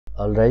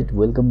Alright,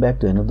 welcome back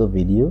to another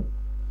video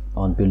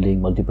on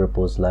building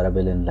multi-purpose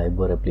Laravel and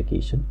Livewire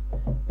application.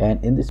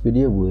 And in this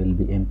video we will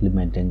be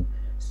implementing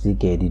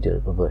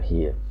CKEditor over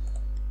here.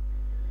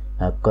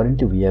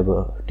 Currently we have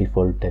a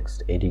default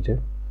text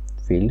editor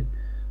field,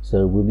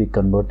 so we'll be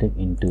converting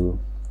into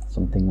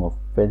something more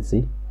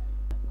fancy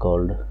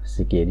called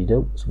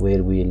CKEditor,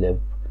 where we will have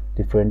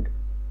different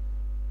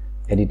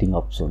editing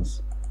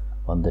options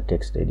on the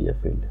text editor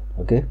field.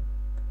 Okay,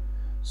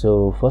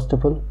 so first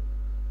of all,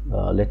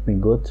 let me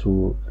go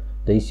through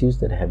the issues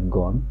that have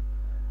gone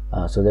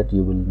so that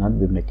you will not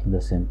be making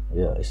the same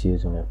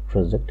issues on a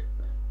project,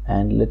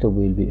 and later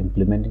we will be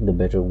implementing the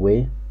better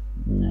way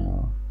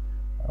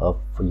of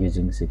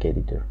using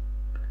CKEditor.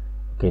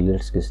 Okay,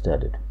 let's get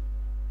started.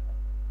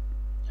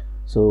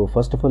 So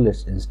first of all,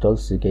 let's install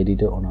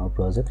CKEditor on our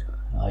project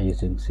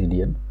using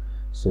CDN.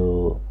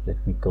 So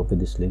let me copy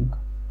this link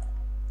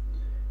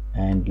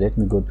and let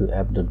me go to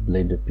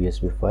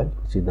app.blade.php file,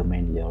 which is the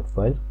main layout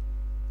file,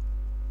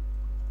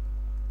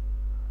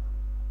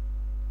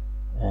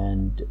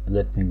 and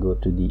let me go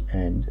to the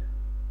end.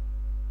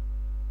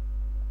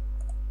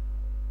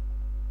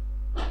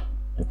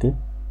 Okay,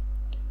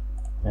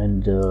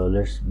 and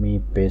let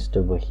me paste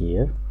over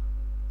here,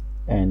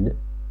 and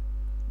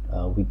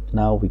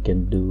now we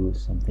can do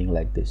something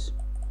like this.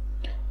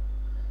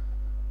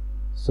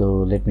 So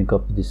let me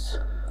copy this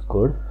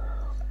code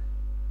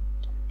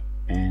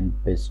and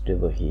paste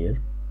over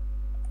here.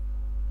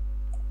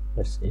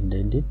 Let's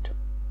indent it.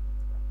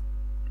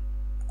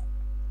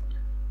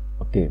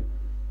 Okay,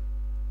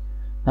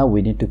 now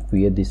we need to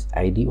create this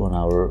ID on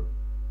our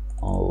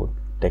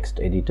text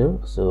editor.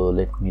 So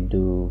let me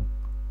do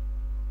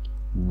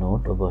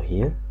note over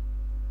here,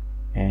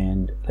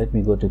 and let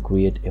me go to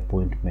create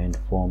appointment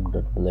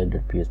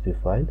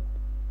form.blade.php file,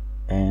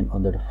 and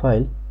on that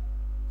file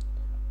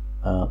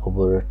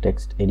over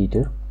text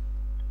editor,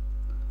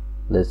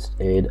 let's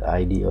add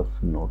ID of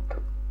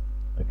note.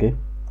 Okay,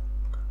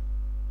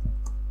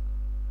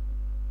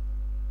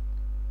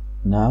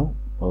 now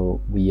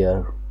we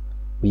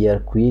are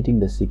creating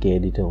the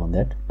CKEditor on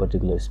that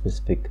particular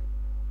specific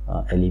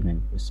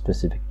element,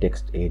 specific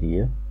text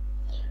area,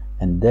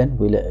 and then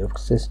we'll have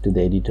access to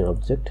the editor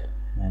object,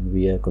 and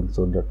we are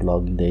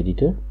console.log in the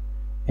editor,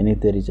 and if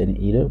there is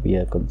any error, we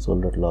are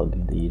console.log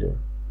in the error.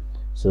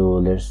 So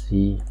let's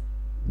see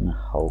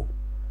how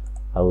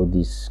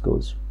this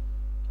goes.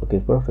 Okay,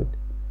 perfect.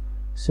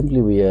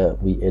 Simply we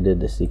added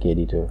the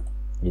CKEditor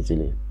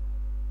easily.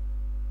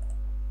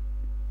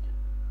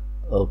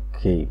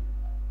 Okay,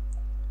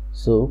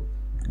 so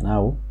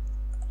now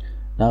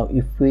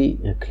if we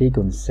click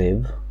on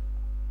save,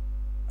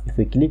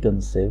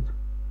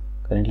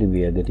 currently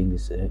we are getting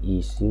this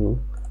issue.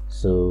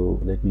 So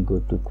let me go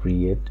to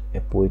create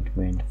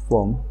appointment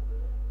form,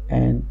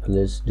 and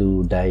let's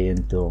do die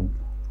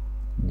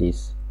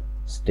this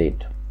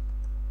state.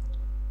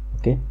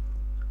 Okay,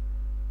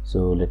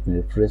 so let me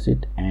refresh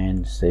it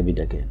and save it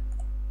again.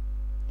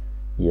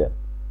 Yeah,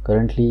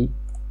 currently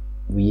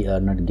we are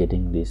not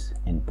getting this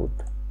input,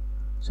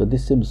 so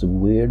this seems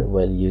weird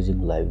while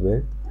using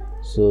Livewire.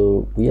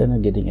 So we are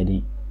not getting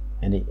any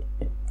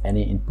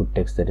input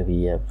text that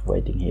we are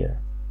writing here.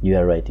 You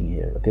are writing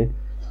here. Okay,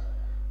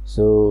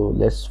 so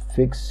let's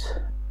fix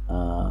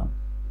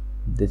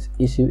this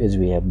issue as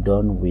we have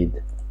done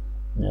with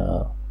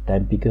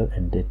time picker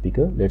and date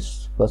picker.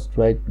 Let's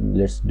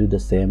do the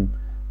same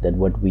that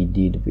what we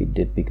did with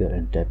date picker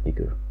and time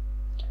picker.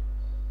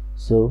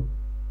 So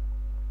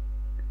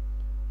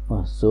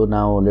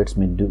now let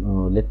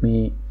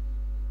me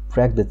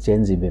track the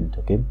change event.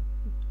 Okay,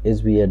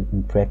 as we are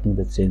tracking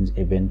the change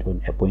event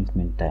on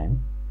appointment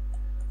time,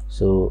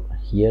 so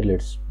here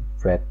let's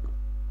track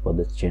for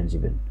the change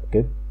event.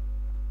 Okay,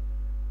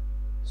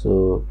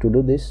 so to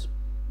do this,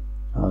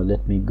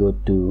 let me go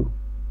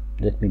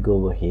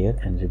over here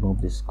and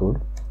remove this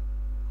code,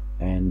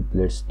 and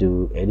let's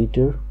do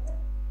editor.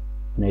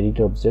 An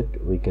editor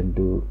object, we can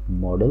do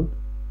modal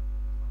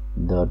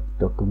dot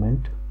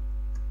document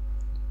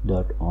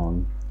dot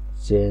on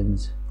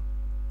change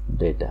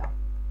data.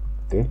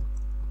 Okay,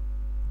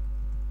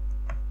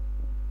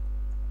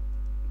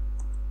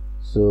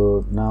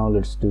 so now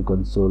let's do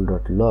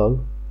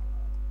console.log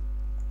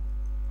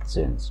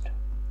changed.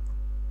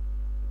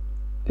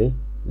 Okay,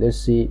 let's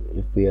see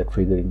if we are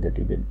triggering that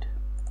event,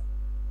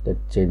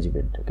 that change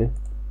event. Okay,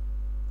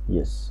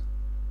 yes,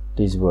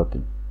 it is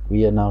working.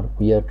 We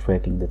are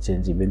tracking the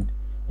change event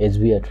as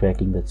we are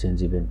tracking the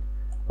change event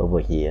over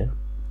here.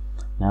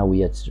 Now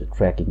we are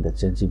tracking the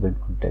change event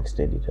on text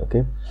editor.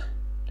 Okay,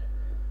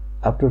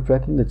 after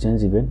tracking the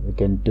change event, we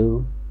can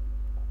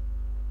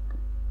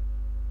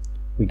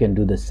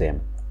do the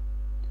same.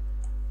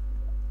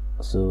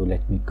 So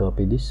let me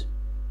copy this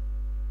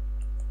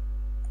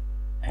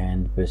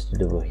and paste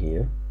it over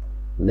here.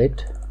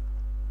 Let's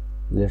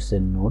say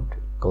note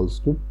equals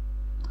to,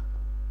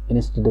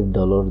 instead of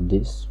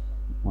 $this,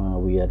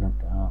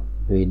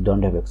 we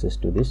don't have access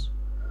to this,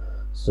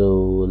 so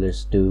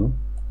let's do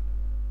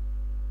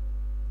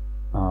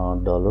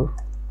dollar,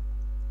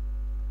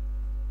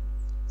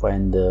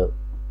 find the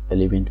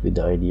element with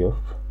the ID of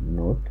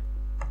note,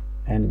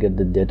 and get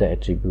the data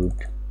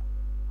attribute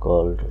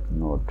called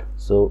node.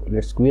 So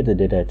let's create the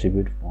data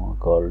attribute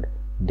called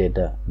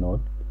data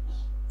node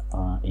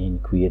in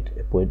create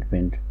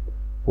appointment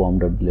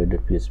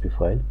form.blade.php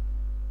file.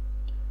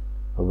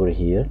 Over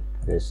here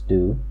let's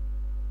do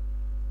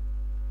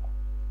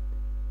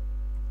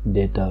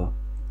data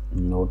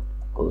node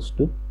equals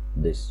to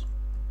this,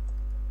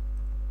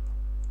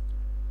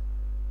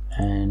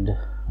 and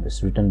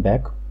let's return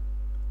back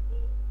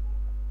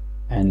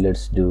and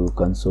let's do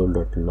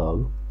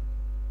console.log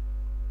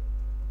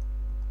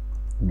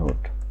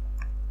node.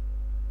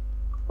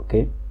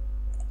 Okay,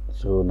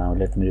 so now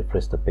let me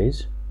refresh the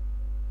page,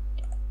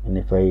 and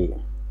if I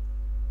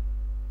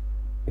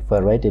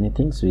write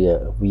anything, so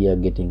we are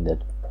getting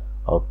that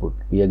output,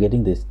 we are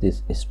getting this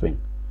string.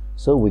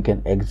 So we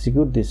can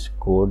execute this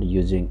code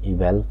using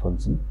eval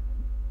function.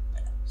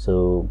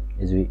 So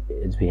as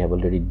we have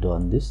already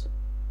done this,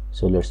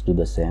 so let's do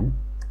the same.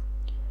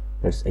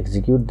 Let's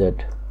execute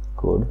that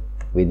code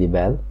with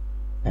eval,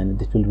 and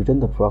this will return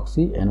the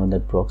proxy, and on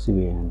that proxy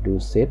we can do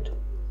set,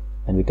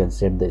 and we can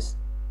set this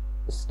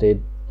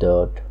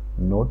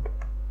state.node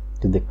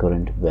to the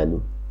current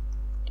value.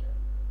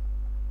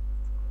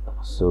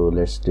 So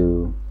let's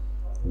do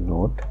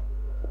node.value.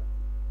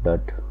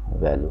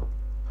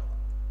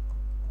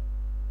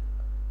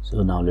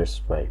 So now let's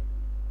try.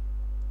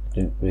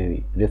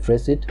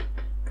 Refresh it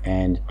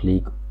and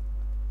click.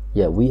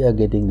 Yeah, we are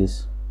getting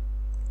this.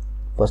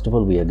 First of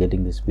all, we are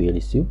getting this weird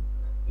issue.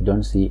 You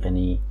don't see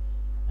any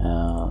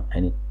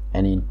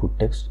input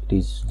text. It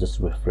is just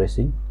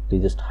refreshing. It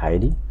is just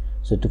hiding.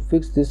 So to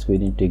fix this, we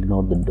need to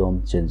ignore the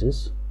DOM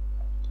changes.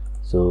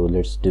 So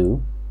let's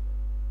do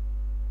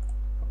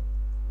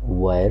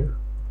wire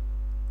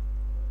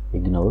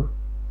ignore.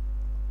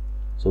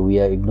 So we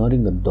are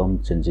ignoring the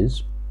DOM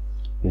changes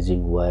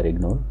using wire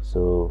ignore.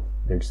 So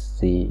let's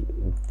see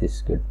if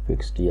this get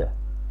fixed. Yeah,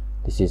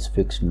 this is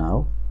fixed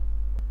now.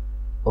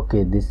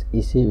 Okay, this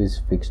issue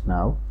is fixed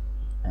now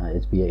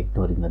as we are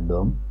ignoring the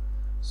DOM.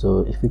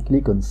 So if we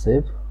click on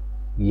save,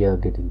 we are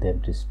getting the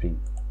empty string.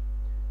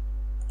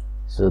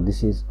 So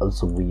this is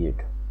also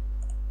weird.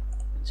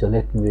 So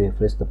let me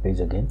refresh the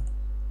page again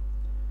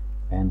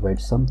and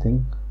write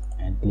something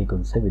and click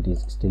on save. It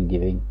is still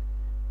giving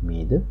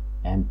me the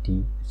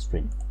empty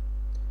string.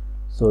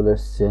 So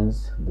let's change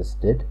the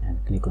state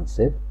and click on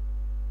save.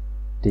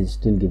 It is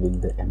still giving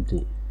the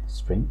empty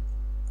string.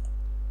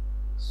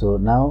 So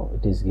now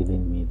it is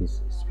giving me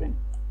this string.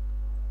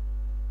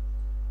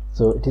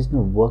 So it is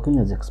not working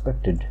as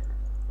expected,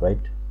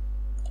 right?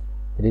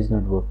 It is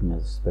not working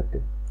as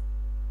expected.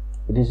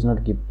 It is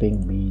not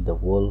giving me the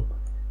whole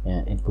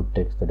input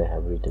text that I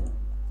have written.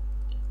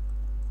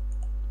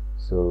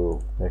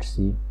 So let's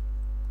see.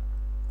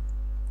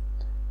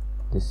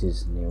 This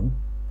is new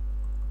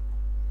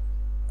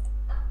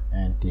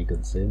and click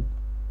on save.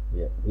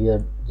 Yeah, we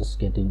are just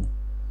getting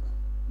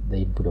the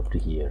input up to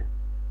here.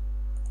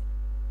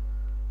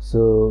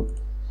 So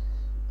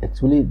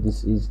actually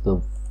this is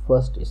the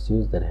first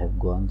issues that I have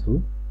gone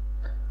through.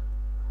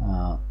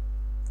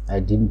 I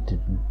didn't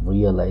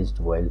realize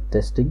while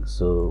testing,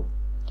 so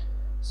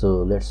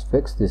let's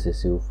fix this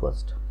issue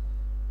first.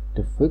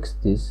 To fix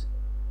this,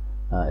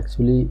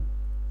 actually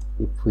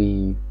if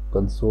we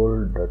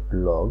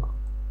console.log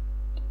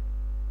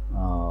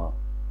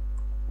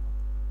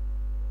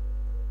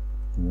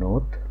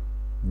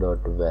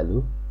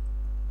node.value,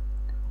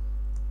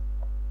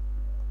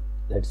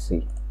 let's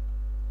see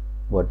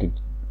what it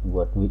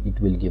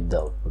will give the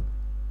output.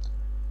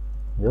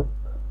 Yep,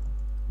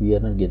 we are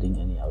not getting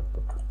any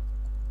output.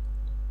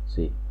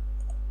 See,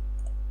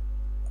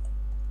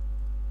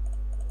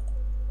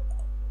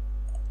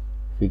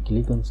 if we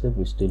click on save,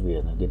 we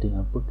are not getting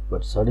output,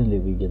 but suddenly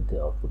we get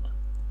the output.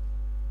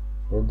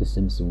 Yeah, this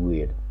seems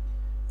weird.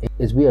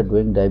 As we are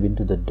doing, dive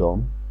into the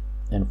DOM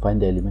and find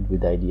the element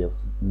with the ID of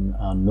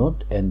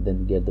node and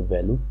then get the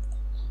value,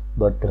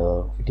 but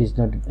it is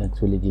not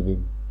actually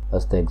giving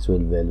us the actual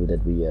value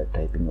that we are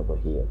typing over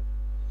here.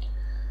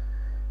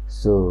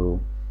 So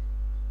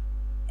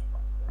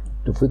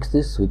to fix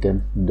this, we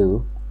can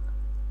do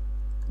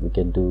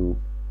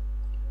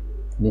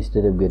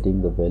instead of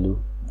getting the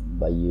value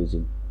by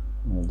using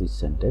this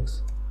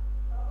syntax,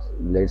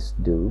 let's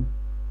do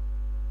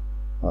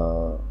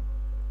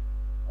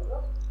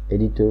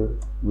editor.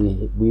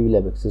 We will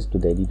have access to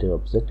the editor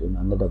object, and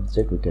under the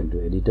object we can do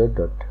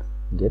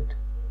editor.get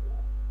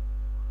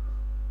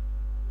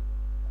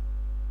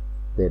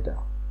data.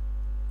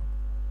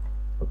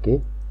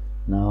 Okay,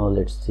 now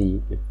let's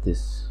see if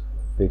this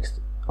fixed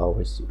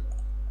our issue.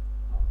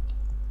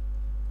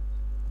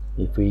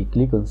 If we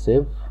click on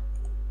save,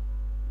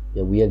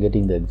 yeah, we are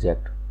getting the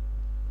exact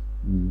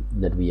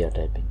that we are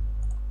typing.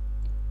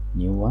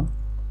 New one,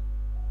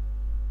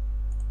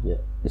 yeah,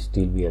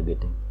 still we are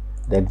getting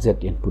the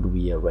exact input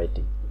we are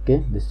writing.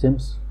 Okay, this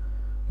seems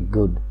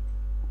good,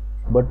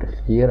 but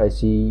here I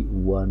see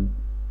one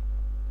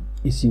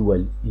issue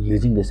while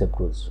using this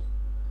approach.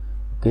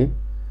 Okay,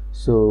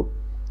 so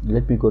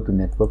let me go to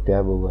network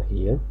tab over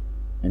here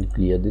and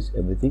clear this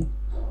everything.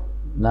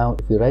 Now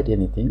if you write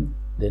anything,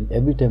 then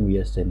every time we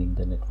are sending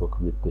the network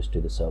request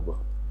to the server.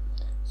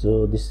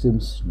 So this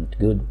seems not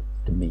good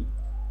to me.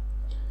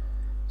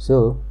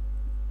 So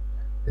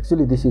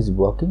actually this is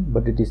working,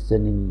 but it is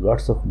sending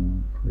lots of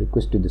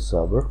requests to the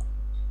server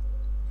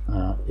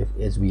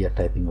as we are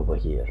typing over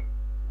here.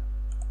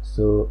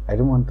 So I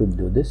don't want to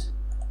do this,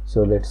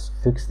 so let's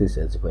fix this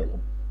as well.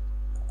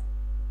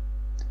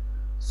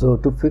 So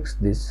to fix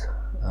this,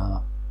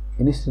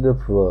 instead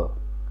of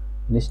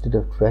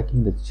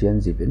tracking the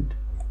change event,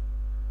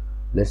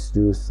 let's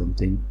do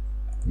something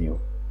new.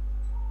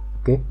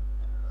 Okay,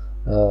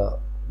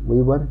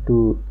 we want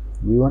to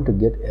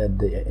get at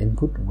the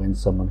input when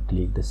someone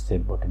click the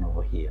save button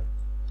over here.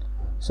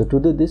 So to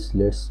do this,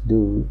 let's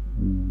go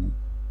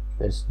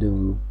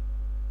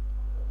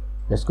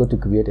to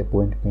create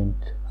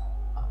appointment.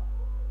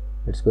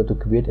 Let's go to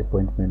create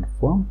appointment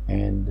form,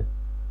 and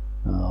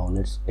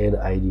let's add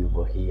ID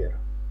over here.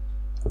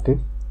 Okay,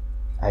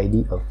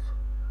 ID of,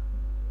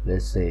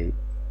 let's say,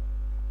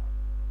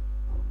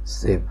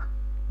 save.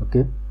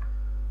 Okay,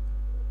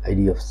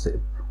 ID of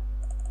save,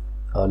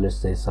 or let's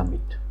say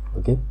submit.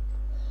 Okay,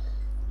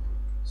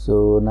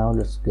 so now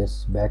let's get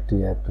back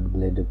to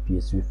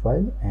app.blade.psv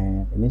file,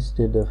 and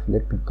instead of,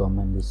 let me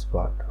comment this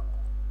part.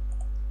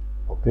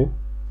 Okay,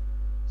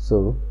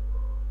 so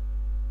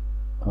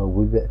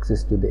we have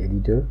access to the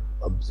editor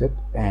object,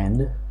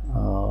 and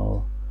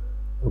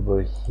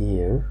over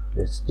here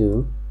let's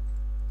do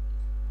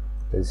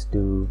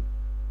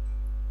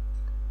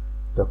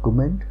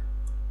document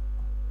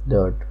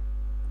dot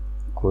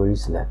query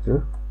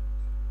selector,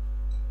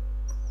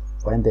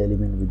 find the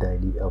element with the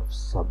ID of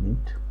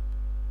submit,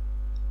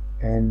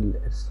 and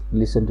let's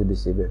listen to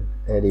this event,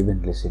 add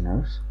event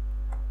listeners.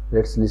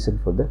 Let's listen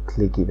for the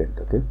click event.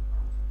 Okay,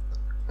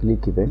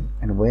 click event,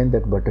 and when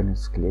that button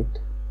is clicked,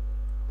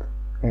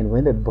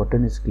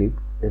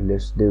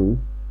 let's do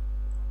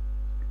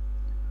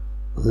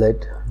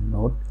let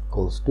node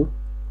equals to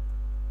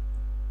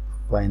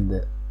find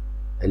the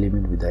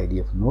element with the ID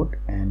of node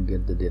and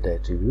get the data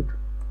attribute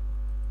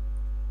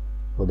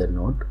for the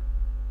node,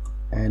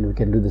 and we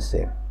can do the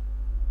same.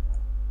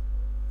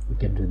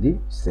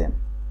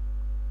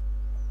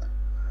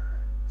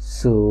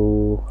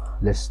 So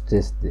let's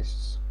test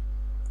this.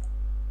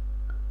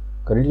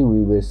 Currently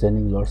we were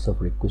sending lots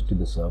of requests to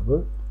the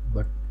server,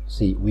 but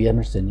see, we are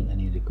not sending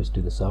any request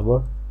to the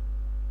server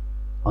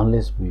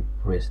unless we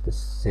press the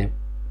save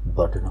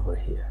button over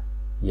here.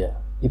 Yeah,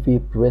 if we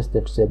press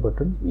that save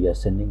button, we are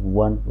sending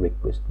one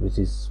request, which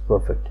is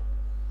perfect.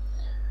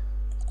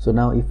 So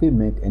now if we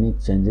make any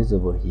changes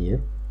over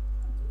here,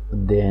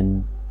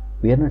 then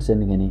we are not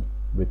sending any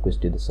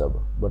request to the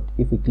server, but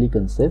if we click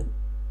on save,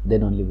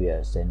 then only we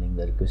are sending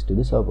the request to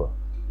the server,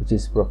 which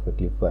is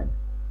perfectly fine.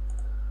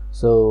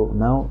 So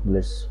now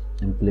let's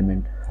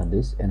implement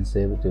this and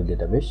save it to the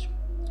database.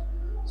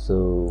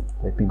 So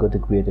let me go to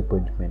create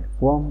appointment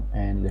form,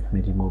 and let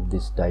me remove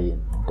this die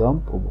and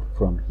dump over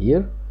from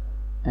here,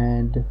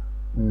 and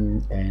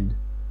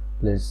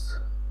let's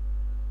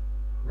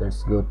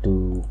go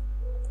to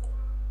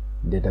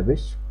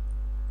database.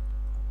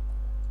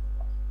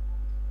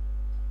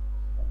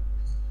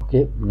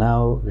 Okay,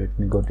 now let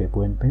me go to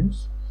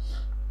appointments.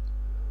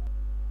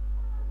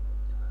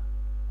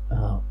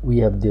 We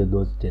have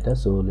those data,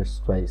 so let's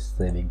try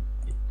saving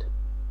it.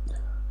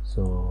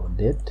 So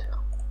date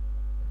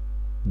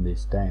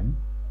this time,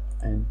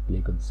 and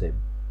click on save.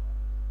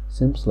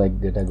 Seems like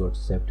data got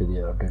saved to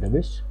the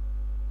database.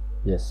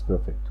 Yes,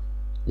 perfect,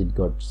 it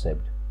got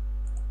saved.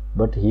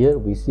 But here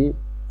we see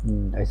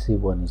I see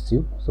one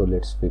issue, so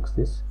let's fix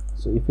this.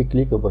 So if we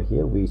click over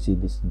here, we see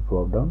this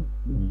drop down,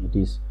 it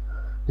is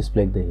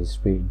displaying the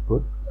history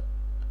input.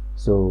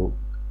 So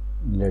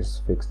let's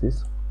fix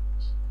this.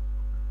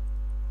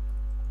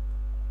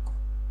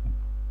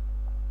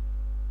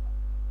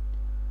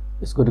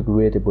 Let's go to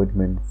create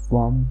appointment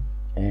form,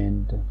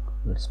 and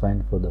let's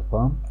find for the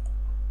form,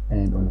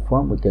 and on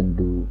form we can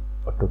do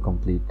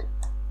autocomplete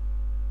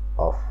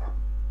off.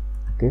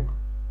 Okay,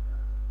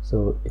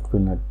 so it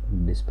will not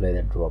display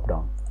that drop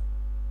down.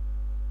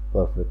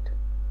 Perfect.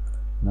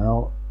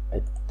 Now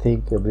I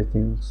think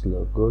everything's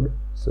look good,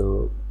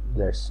 so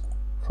let's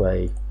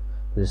try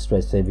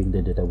saving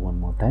the data one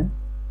more time.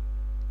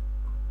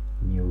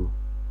 New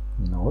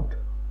note,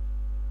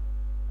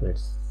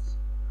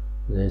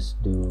 let's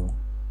do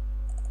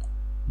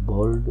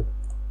bold.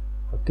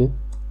 Okay,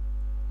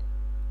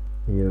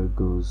 here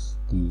goes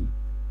the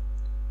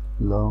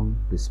long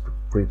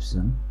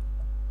description,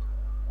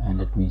 and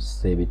let me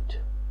save it.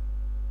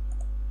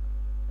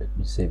 It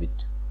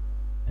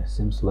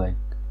seems like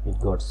it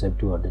got saved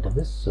to our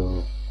database,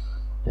 so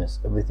yes,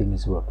 everything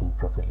is working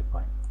perfectly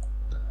fine.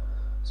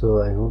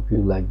 So I hope you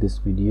like this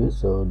video,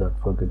 so don't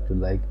forget to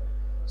like,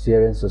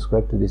 share and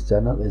subscribe to this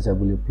channel, as I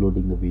will be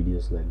uploading the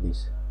videos like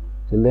this.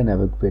 Till then,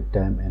 have a great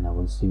time, and I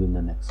will see you in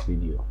the next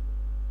video.